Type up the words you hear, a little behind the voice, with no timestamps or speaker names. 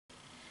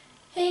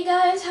Hey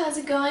guys, how's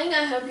it going?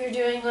 I hope you're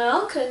doing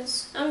well,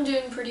 because I'm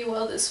doing pretty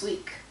well this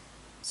week.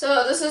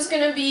 So this is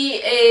going to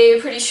be a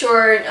pretty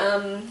short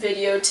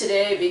video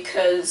today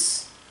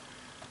because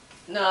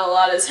not a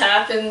lot has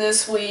happened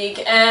this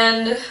week,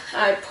 and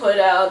I put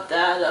out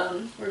that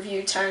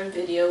review time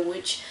video,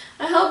 which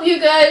I hope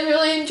you guys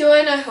really enjoy,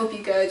 and I hope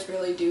you guys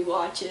really do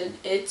watch it.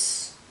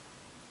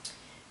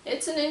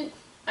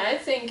 I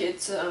think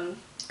it's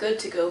good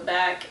to go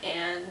back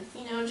and,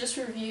 just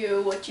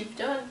review what you've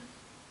done.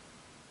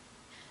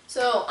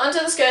 So, onto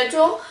the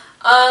schedule.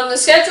 The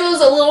schedule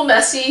is a little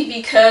messy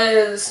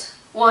because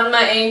 1,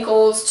 my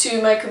ankles,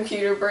 2, my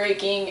computer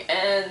breaking,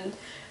 and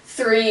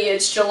 3,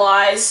 it's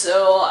July,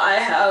 so I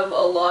have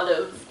a lot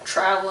of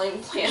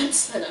traveling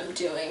plans that I'm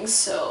doing,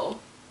 so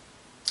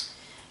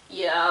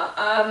yeah,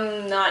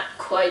 I'm not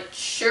quite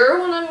sure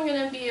when I'm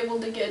going to be able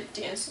to get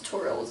dance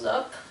tutorials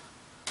up.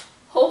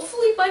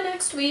 Hopefully by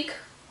next week.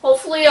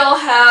 Hopefully I'll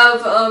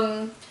have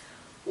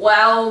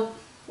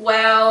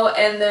Wow,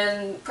 and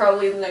then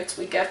probably the next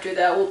week after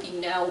that will be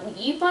Now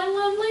We by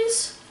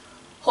Lovelace.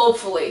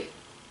 Hopefully.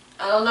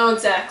 I don't know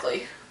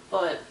exactly,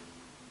 but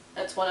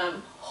that's what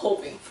I'm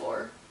hoping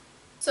for.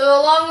 So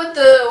along with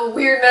the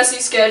weird messy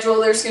schedule,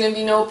 there's going to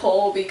be no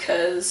poll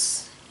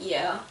because,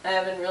 yeah, I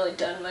haven't really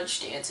done much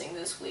dancing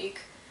this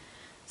week.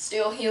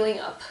 Still healing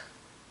up.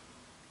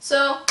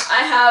 So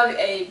I have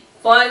a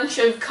bunch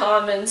of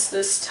comments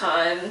this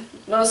time,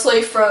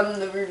 mostly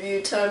from the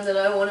review time that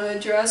I want to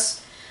address.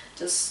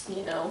 Just,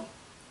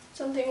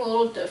 something a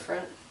little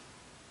different.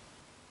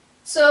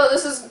 So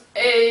this is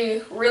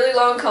a really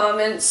long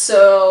comment,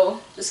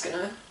 so just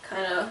gonna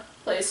kind of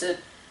place it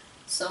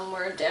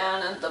somewhere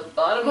down at the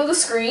bottom of the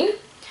screen,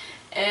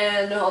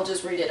 and I'll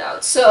just read it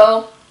out.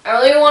 So, I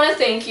really want to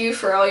thank you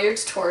for all your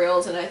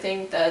tutorials, and I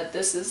think that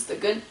this is the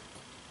good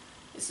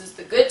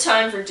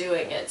time for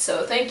doing it,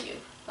 so thank you.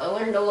 I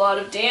learned a lot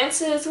of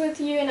dances with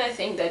you, and I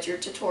think that your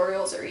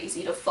tutorials are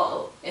easy to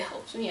follow. It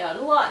helps me out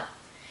a lot.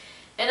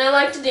 And I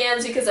like to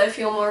dance because I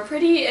feel more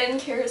pretty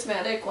and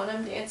charismatic when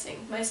I'm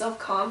dancing. My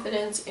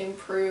self-confidence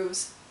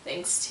improves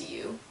thanks to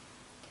you.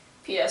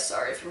 P.S.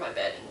 Sorry for my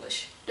bad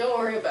English. Don't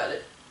worry about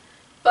it.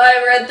 But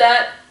I read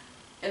that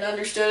and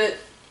understood it.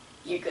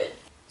 You're good.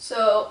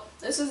 So,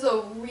 this is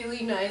a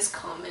really nice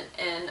comment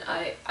and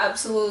I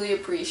absolutely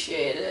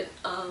appreciate it.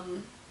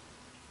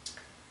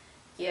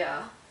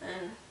 Yeah,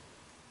 and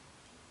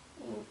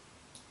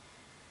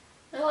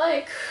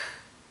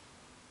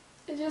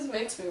it just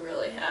makes me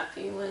really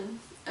happy when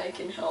I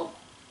can help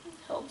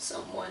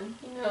someone.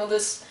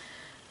 This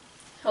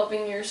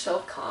helping your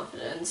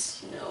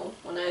self-confidence,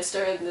 when I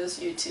started this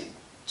YouTube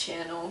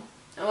channel,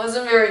 I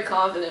wasn't very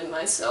confident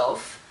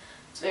myself.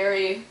 It's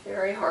very,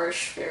 very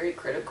harsh, very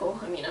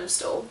critical. I mean, I'm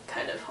still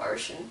kind of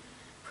harsh and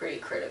pretty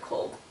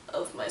critical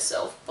of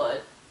myself,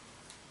 but,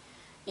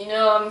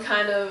 I'm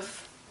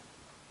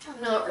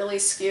not really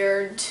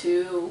scared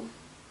to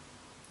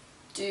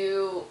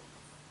do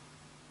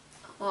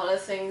a lot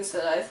of things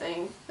that I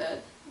think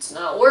that it's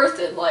not worth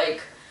it.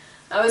 Like,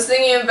 I was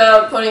thinking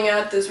about putting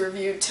out this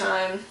review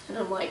time, and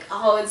I'm like,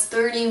 oh, it's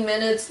 30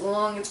 minutes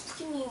long, it's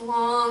pretty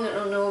long, I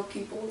don't know if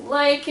people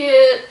like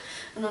it,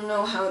 I don't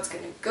know how it's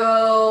gonna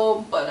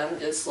go, but I'm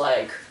just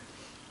like,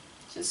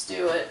 just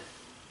do it.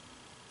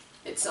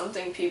 It's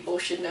something people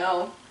should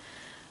know.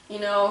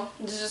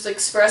 Just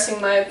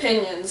expressing my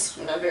opinions.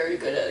 I'm not very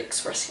good at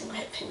expressing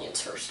my opinions,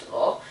 first of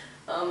all.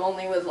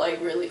 Only with,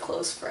 really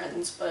close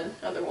friends, but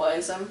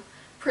otherwise I'm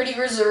pretty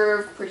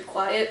reserved, pretty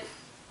quiet.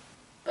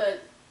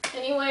 But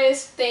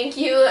anyways, thank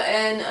you,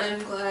 and I'm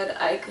glad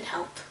I could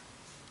help.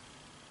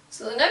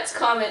 So the next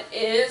comment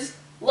is,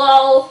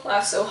 lol,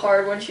 laughed so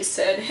hard when she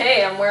said,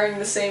 hey, I'm wearing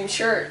the same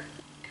shirt.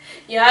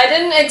 Yeah, I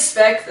didn't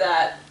expect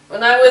that.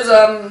 When I was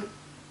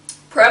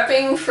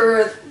prepping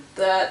for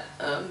that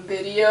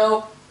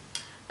video,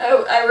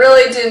 I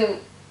really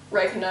didn't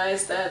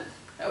recognize that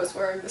I was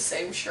wearing the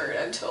same shirt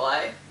until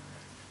I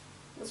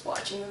was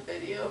watching the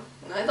video.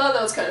 And I thought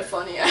that was kind of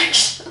funny,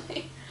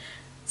 actually.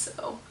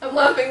 So, I'm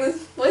laughing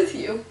with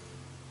you.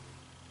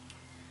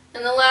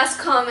 And the last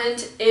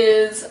comment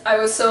is, I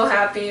was so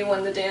happy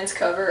when the dance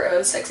cover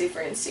of Sexy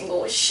Friends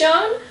single was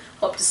shown.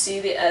 Hope to see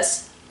the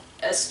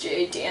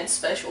SJ dance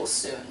special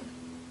soon.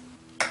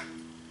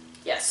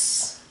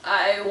 Yes,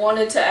 I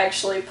wanted to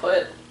actually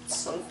put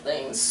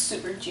something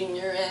Super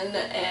Junior in,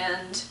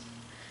 and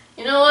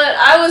you know what?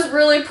 I was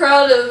really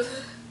proud of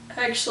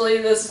actually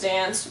this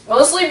dance,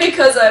 mostly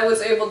because I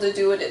was able to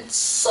do it in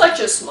such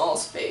a small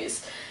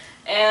space,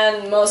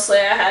 and mostly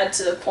I had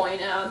to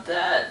point out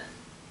that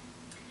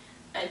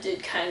I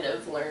did kind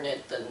of learn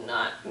it the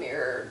not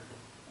mirrored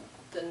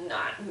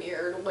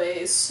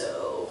way,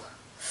 so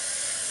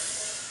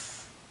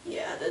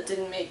yeah, that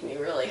didn't make me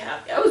really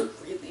happy. I was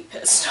really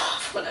pissed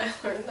off when I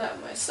learned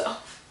that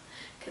myself,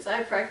 because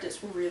I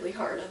practiced really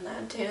hard on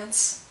that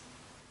dance.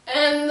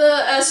 And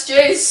the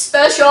SJ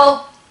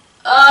special,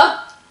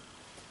 I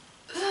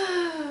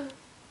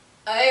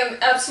am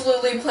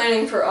absolutely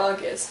planning for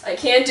August. I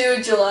can't do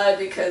it July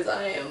because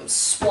I am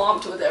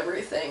swamped with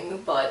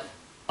everything, but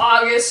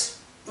August,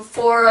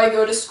 before I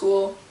go to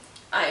school,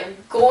 I am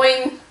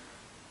going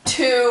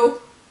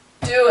to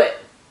do it.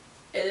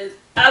 It is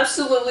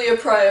absolutely a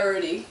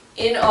priority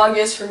in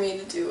August for me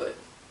to do it.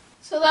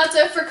 So that's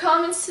it for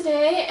comments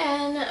today,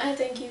 and I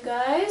thank you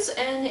guys.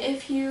 And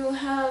if you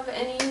have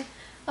any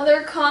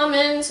other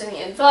comments,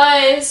 any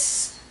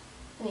advice,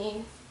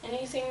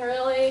 anything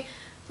really,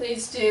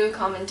 please do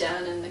comment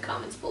down in the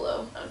comments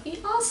below. That would be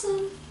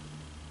awesome.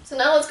 So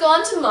now let's go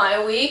on to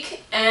my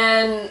week,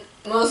 and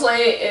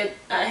mostly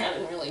I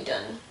haven't really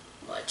done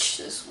much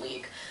this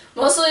week.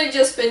 Mostly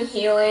just been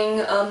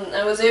healing.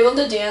 I was able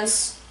to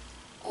dance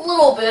a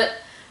little bit,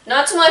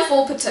 not to my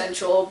full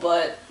potential,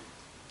 but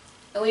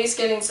at least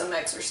getting some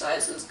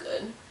exercise is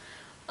good.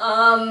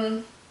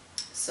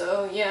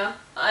 So yeah,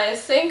 I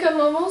think I'm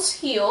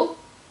almost healed.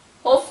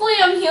 Hopefully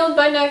I'm healed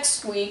by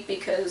next week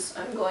because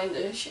I'm going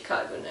to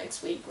Chicago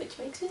next week, which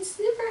makes me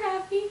super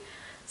happy,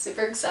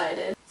 super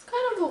excited. It's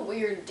kind of a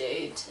weird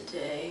day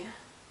today.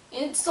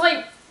 It's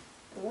like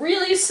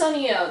really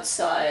sunny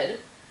outside,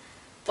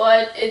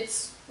 but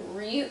it's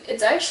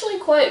actually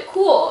quite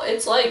cool.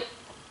 It's like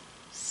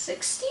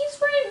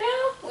 60s right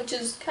now, which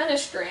is kind of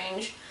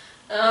strange.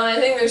 I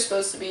think there's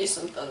supposed to be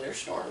some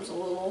thunderstorms a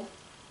little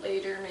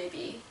later,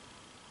 maybe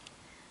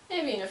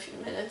in a few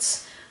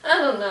minutes. I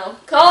don't know.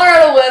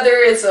 Colorado weather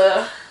is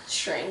a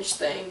strange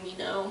thing, you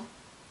know.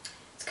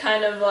 It's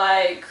kind of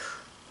like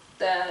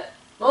that.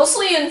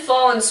 Mostly in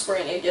fall and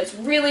spring it gets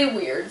really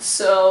weird.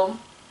 So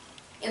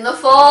in the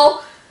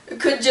fall it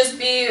could just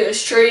be a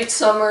straight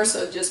summer,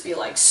 so it'd just be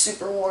like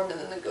super warm, and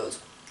then it goes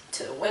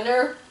to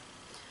winter.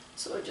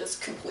 So it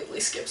just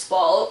completely skips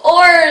fall.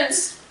 Or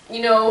it's,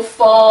 you know,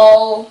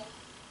 fall.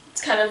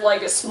 It's kind of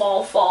like a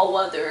small fall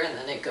weather, and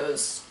then it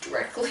goes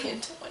directly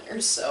into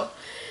winter. So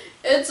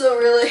it's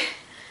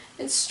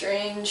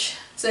strange.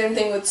 Same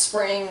thing with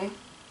spring.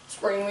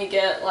 Spring we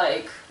get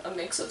like a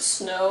mix of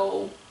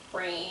snow,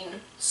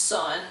 rain,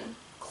 sun,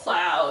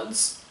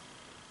 clouds,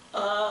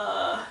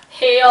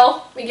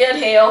 hail. We get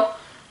hail.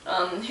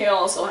 Hail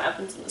also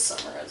happens in the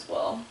summer as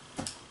well.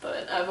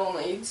 But I've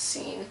only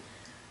seen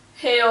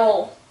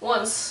hail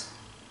twice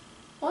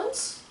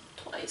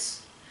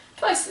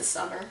this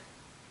summer.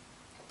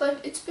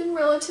 But it's been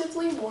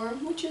relatively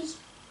warm, which is,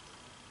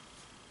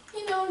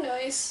 you know,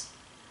 nice.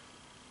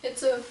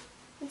 It's a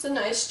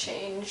nice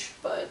change,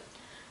 but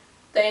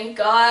thank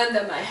God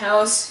that my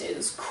house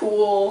is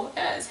cool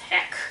as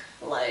heck.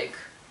 Like,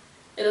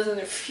 it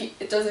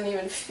doesn't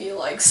even feel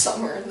like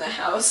summer in the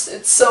house.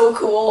 It's so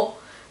cool.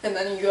 And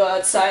then you go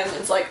outside and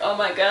it's like, oh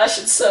my gosh,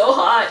 it's so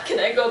hot. Can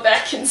I go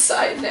back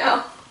inside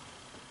now?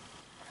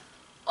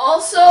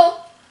 Also,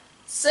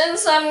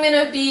 since I'm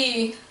gonna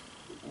be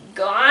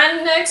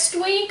gone next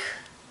week,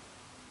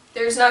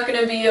 there's not going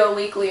to be a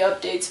weekly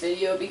updates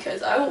video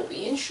because I will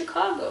be in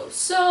Chicago.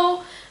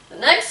 So the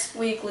next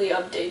weekly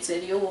updates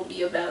video will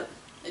be about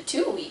the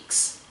 2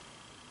 weeks.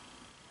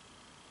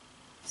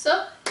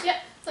 So yeah,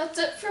 that's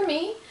it for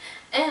me,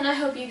 and I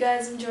hope you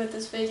guys enjoyed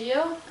this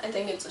video. I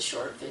think it's a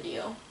short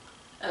video.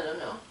 I don't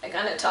know, I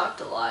kind of talked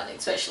a lot,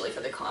 especially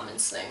for the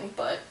comments thing,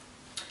 but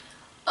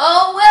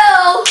oh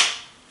well,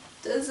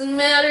 doesn't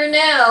matter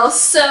now.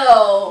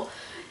 So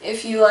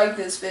if you like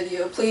this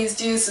video, please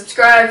do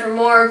subscribe for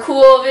more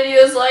cool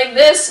videos like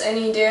this.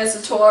 Any dance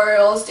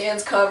tutorials,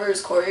 dance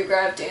covers,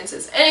 choreographed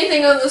dances,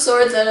 anything of the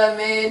sort that I've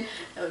made,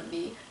 that would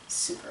be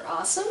super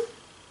awesome.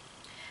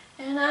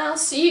 And I'll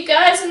see you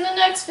guys in the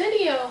next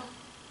video.